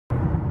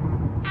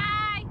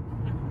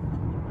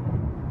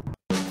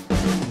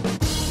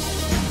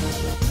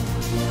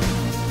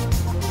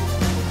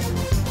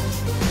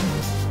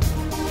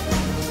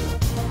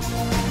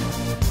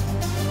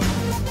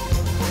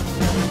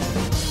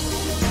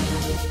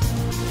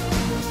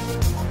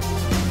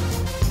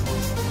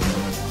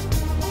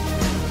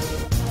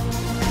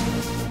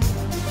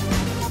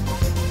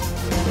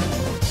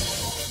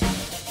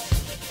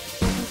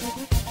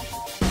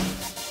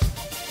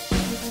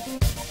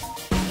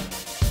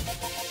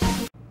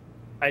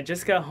I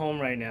just got home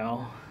right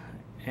now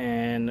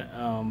and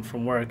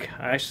from work.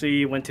 I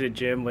actually went to the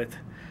gym with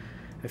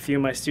a few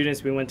of my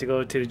students. We went to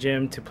go to the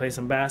gym to play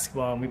some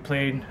basketball and we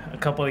played a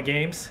couple of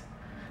games.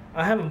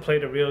 I haven't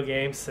played a real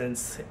game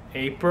since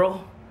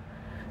April,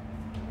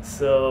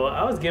 so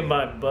I was getting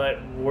my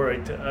butt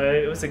worked.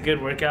 It was a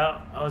good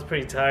workout. I was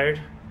pretty tired.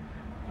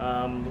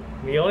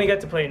 We only got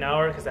to play an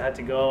hour because I had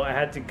to go. I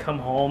had to come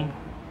home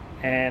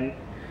and,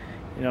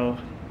 you know,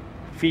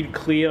 feed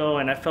Cleo,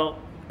 and I felt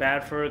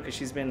bad for her because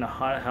she's been in the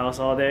hot house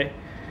all day.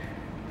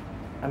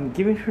 I'm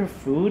giving her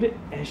food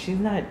and she's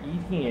not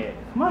eating it.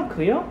 Come on,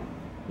 Cleo,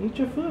 eat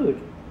your food.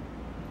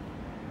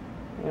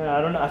 Yeah,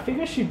 I don't know. I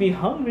figured she'd be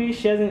hungry.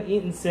 She hasn't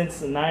eaten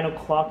since 9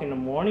 o'clock in the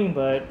morning,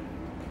 but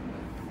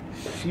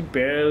she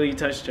barely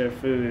touched her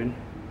food.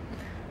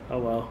 Oh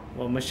well.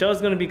 Well,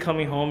 Michelle's gonna be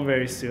coming home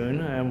very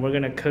soon, and we're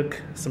gonna cook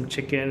some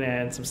chicken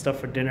and some stuff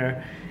for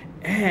dinner.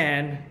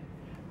 And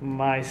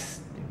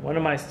one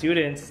of my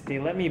students, they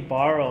let me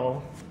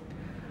borrow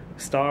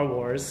Star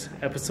Wars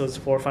episodes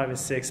 4, 5, and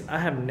 6. I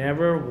have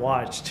never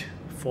watched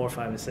 4,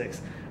 5, and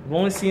 6. I've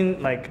only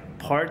seen like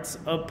parts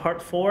of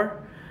part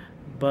 4,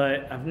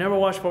 but I've never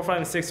watched 4, 5,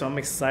 and 6, so I'm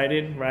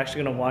excited. We're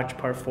actually gonna watch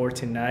part 4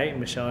 tonight,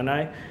 Michelle and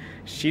I.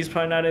 She's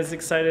probably not as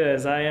excited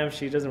as I am.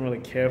 She doesn't really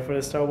care for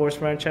the Star Wars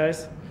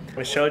franchise.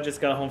 Michelle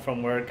just got home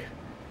from work,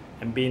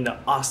 and being the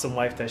awesome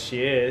wife that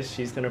she is,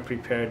 she's gonna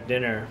prepare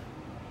dinner.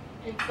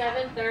 It's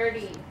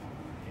 7:30.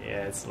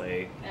 Yeah, it's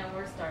late. And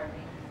we're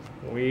starving.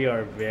 We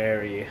are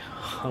very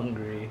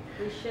hungry.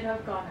 We should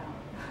have gone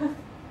out.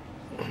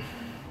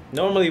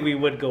 Normally we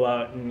would go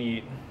out and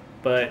eat,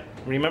 but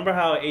remember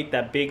how I ate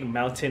that big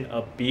mountain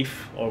of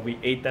beef, or we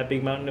ate that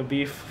big mountain of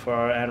beef for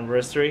our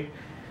anniversary?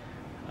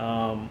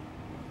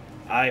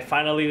 I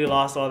finally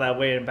lost all that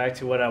weight and back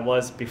to what I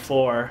was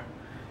before,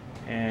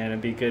 and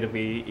it'd be good if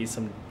we eat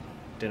some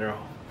dinner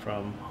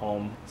from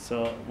home.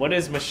 So what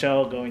is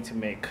Michelle going to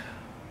make?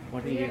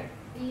 What are you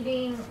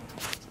eating?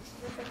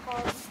 What's it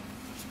called?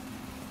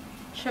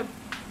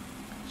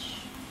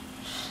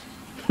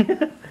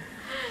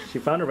 She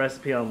found a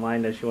recipe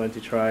online that she wanted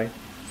to try.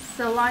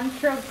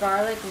 Cilantro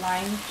garlic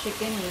lime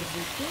chicken with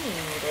zucchini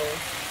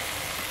noodles.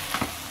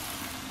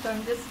 So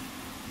I'm just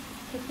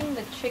cooking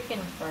the chicken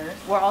first.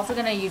 We're also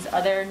gonna use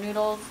other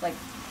noodles, like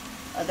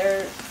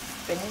other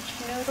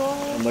spinach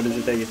noodles. And what is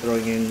it that you're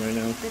throwing in right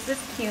now? This is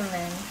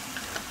cumin.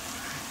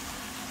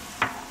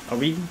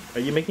 Are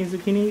you making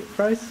zucchini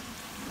fries?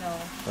 No.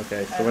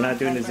 Okay, so we're not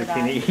doing the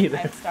zucchini either.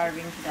 I'm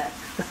starving to death.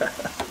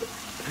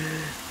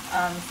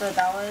 So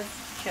that was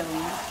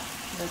chili.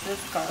 This is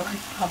garlic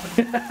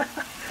powder.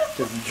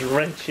 Just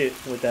drench it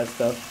with that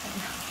stuff.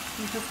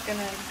 I'm just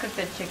gonna cook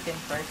the chicken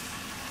first.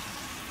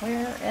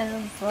 Where is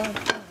the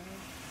thing?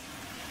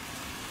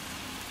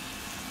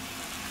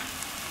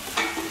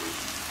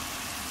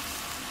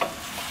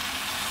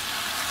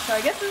 So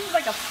I guess this is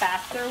like a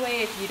faster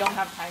way if you don't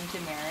have time to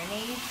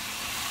marinate.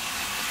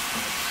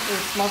 It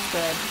smells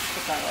good,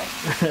 the garlic.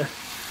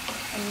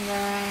 And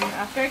then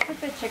after I cook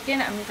the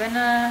chicken, I'm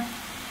gonna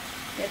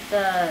get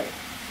the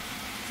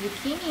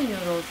zucchini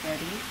noodles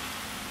ready.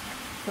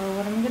 So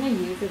what I'm gonna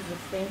use is this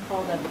thing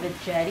called a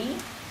veggetti.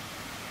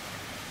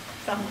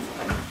 Sounds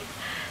funny.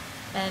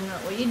 And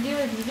what you do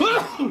is you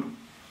just...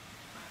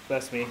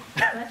 Bless me.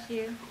 Bless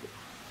you.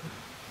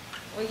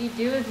 What you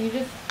do is you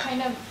just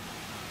kind of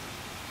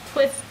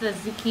twist the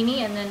zucchini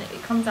and then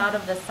it comes out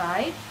of the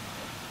side.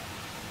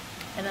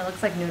 And it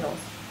looks like noodles.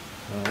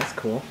 Oh, that's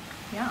cool.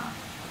 Yeah.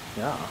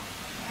 Yeah.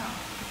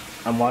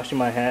 I'm washing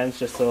my hands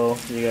just so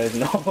you guys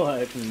know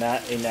I'm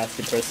not a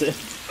nasty person.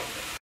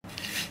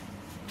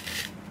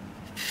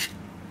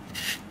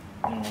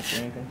 You don't watch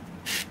anything?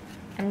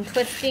 I'm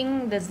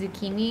twisting the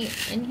zucchini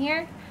in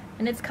here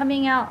and it's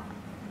coming out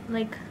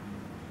like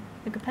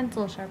a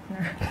pencil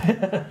sharpener.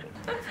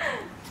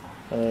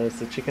 Is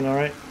the chicken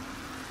alright?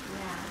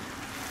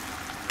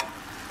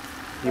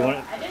 Yeah. You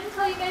want? I didn't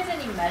tell you guys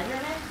any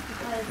measurements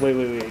because...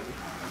 Wait.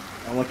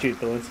 I want you to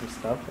throw in some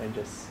stuff and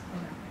just...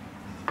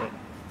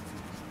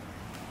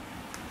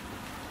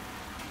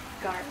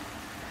 Garlic.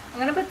 I'm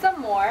gonna put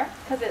some more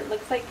because it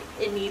looks like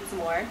it needs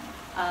more.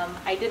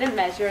 I didn't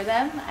measure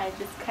them. I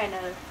just kind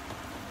of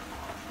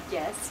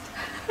guessed.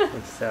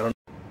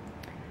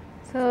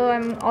 So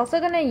I'm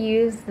also gonna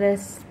use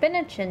this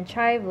spinach and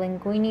chive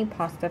linguine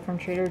pasta from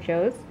Trader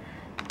Joe's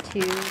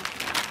to.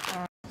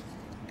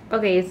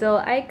 Okay, so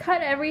I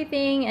cut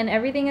everything and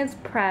everything is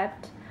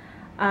prepped.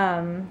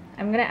 I'm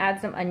gonna add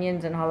some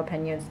onions and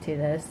jalapenos to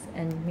this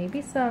and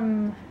maybe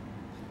some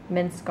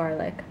minced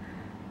garlic.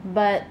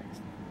 But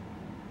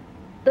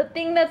the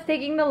thing that's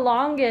taking the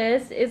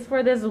longest is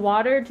for this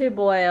water to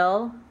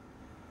boil.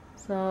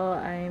 So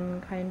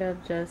I'm kind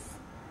of just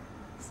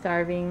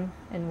starving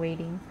and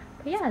waiting.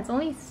 But yeah, it's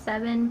only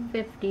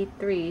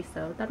 7:53,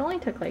 so that only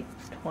took like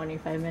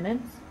 25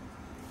 minutes.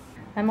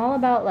 I'm all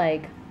about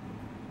like,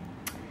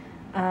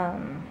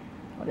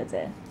 what is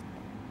it?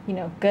 You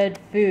know, good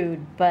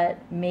food, but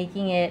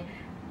making it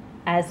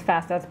as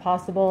fast as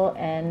possible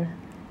and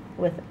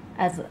with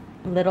as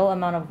little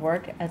amount of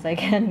work as I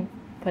can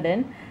put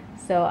in.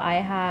 So I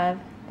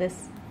have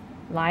this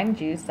lime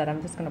juice that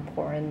I'm just gonna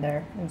pour in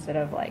there instead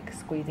of like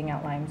squeezing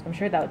out limes. I'm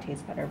sure that would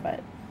taste better,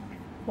 but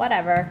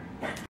whatever.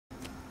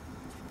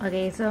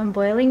 Okay, so I'm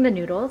boiling the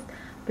noodles,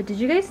 but did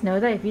you guys know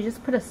that if you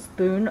just put a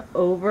spoon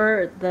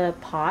over the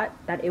pot,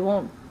 that it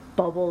won't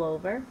bubble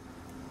over?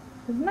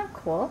 Isn't that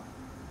cool?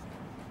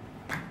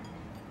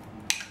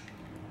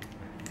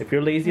 If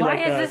you're lazy like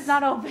us, why is this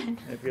not open?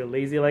 If you're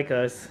lazy like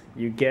us,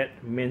 you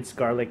get minced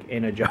garlic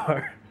in a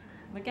jar.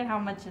 Look at how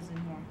much is in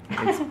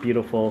here. It's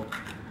beautiful.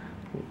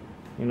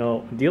 You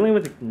know, dealing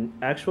with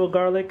actual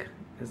garlic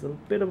is a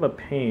bit of a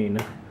pain.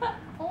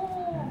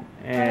 Oh,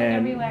 and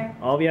everywhere.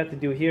 All we have to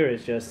do here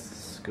is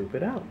just scoop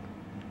it out.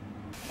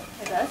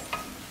 It does?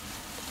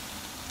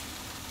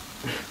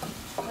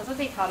 That's what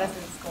they taught us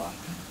in school.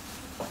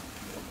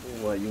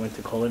 What, you went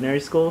to culinary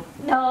school?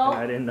 No. And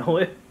I didn't know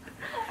it?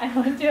 I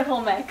went to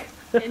home ec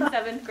in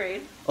 7th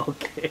grade.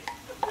 Okay.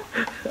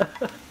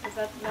 Is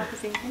that not the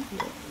same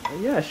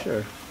thing? Yeah,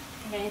 sure.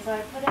 Okay, so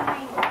I put in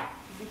my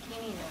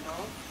zucchini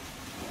noodles.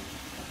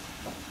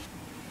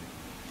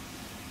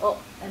 Oh,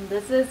 and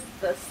this is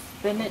the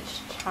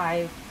spinach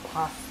chive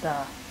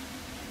pasta.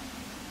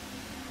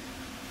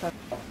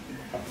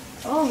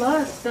 Oh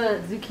look,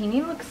 the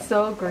zucchini looks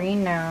so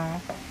green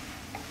now.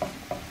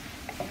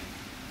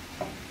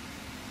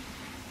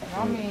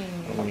 Yummy.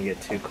 I'm gonna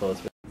get too close.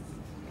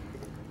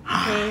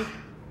 Okay.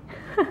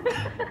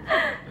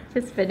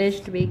 Just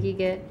finished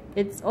making it.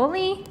 It's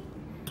only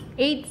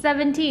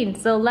 8:17,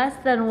 so less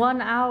than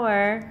 1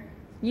 hour.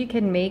 You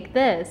can make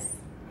this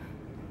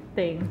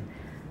thing.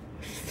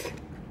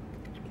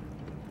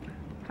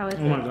 How is it?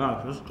 Oh my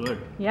gosh, that's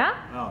good. Yeah?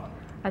 Wow.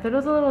 I thought it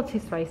was a little too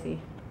spicy.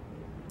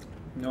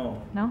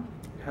 No. No?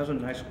 It has a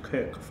nice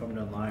kick from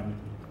the lime.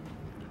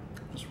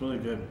 It's really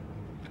good.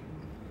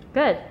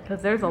 Good,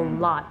 because there's a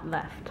lot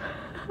left.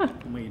 I'm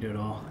gonna eat it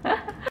all.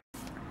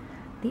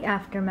 The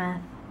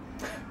aftermath.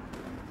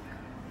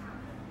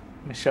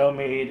 Michelle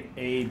made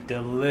a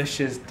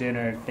delicious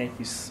dinner. Thank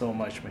you so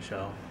much,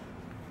 Michelle.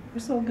 You're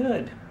so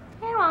good.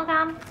 You're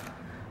welcome.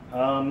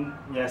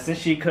 Yeah, since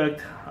she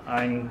cooked,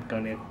 I'm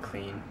gonna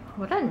clean.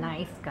 What a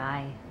nice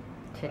guy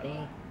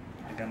today.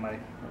 I got my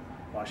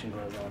washing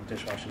gloves on,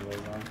 dishwashing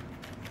gloves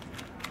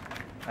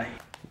on.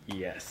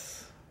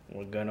 Yes,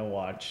 we're gonna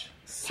watch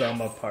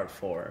Summer Part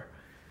 4.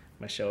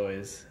 Michelle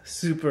is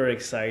super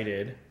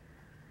excited.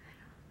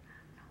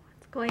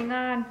 What's going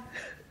on?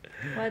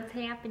 What's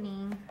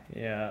happening?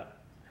 Yeah.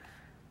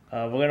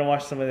 We're gonna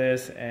watch some of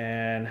this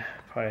and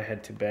probably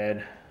head to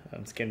bed.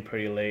 It's getting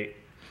pretty late.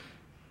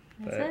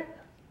 Is it?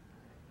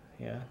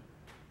 Yeah.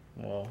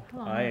 Well,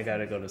 Oh, I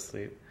gotta go to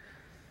sleep.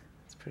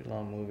 It's a pretty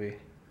long movie.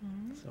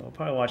 So we'll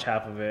probably watch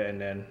half of it and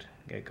then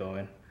get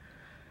going.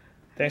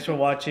 Thanks for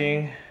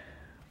watching.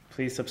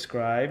 Please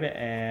subscribe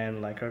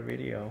and like our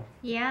video.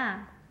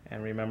 Yeah.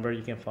 And remember,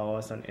 you can follow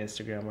us on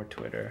Instagram or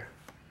Twitter.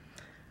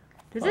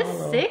 This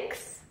is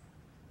 6?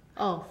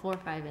 Oh, 4,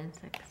 5, and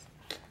 6.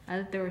 I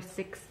thought there were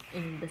 6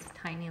 in this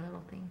tiny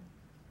little thing.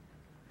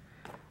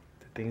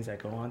 The things that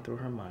go on through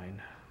her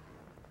mind.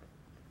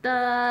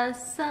 The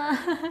sun.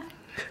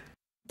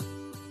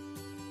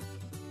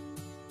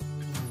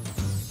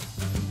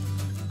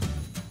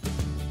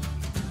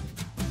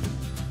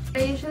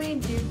 What I usually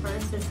do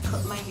first is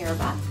clip my hair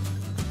back.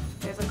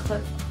 There's a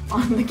clip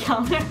on the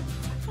counter.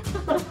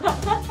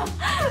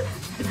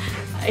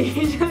 I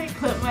usually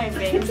clip my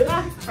bangs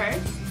back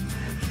first.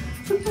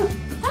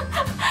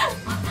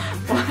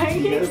 Why are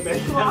you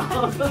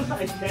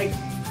squatting?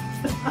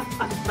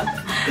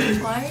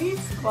 Why are you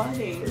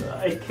squatting?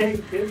 I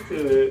can't get to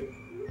it.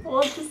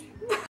 Well, just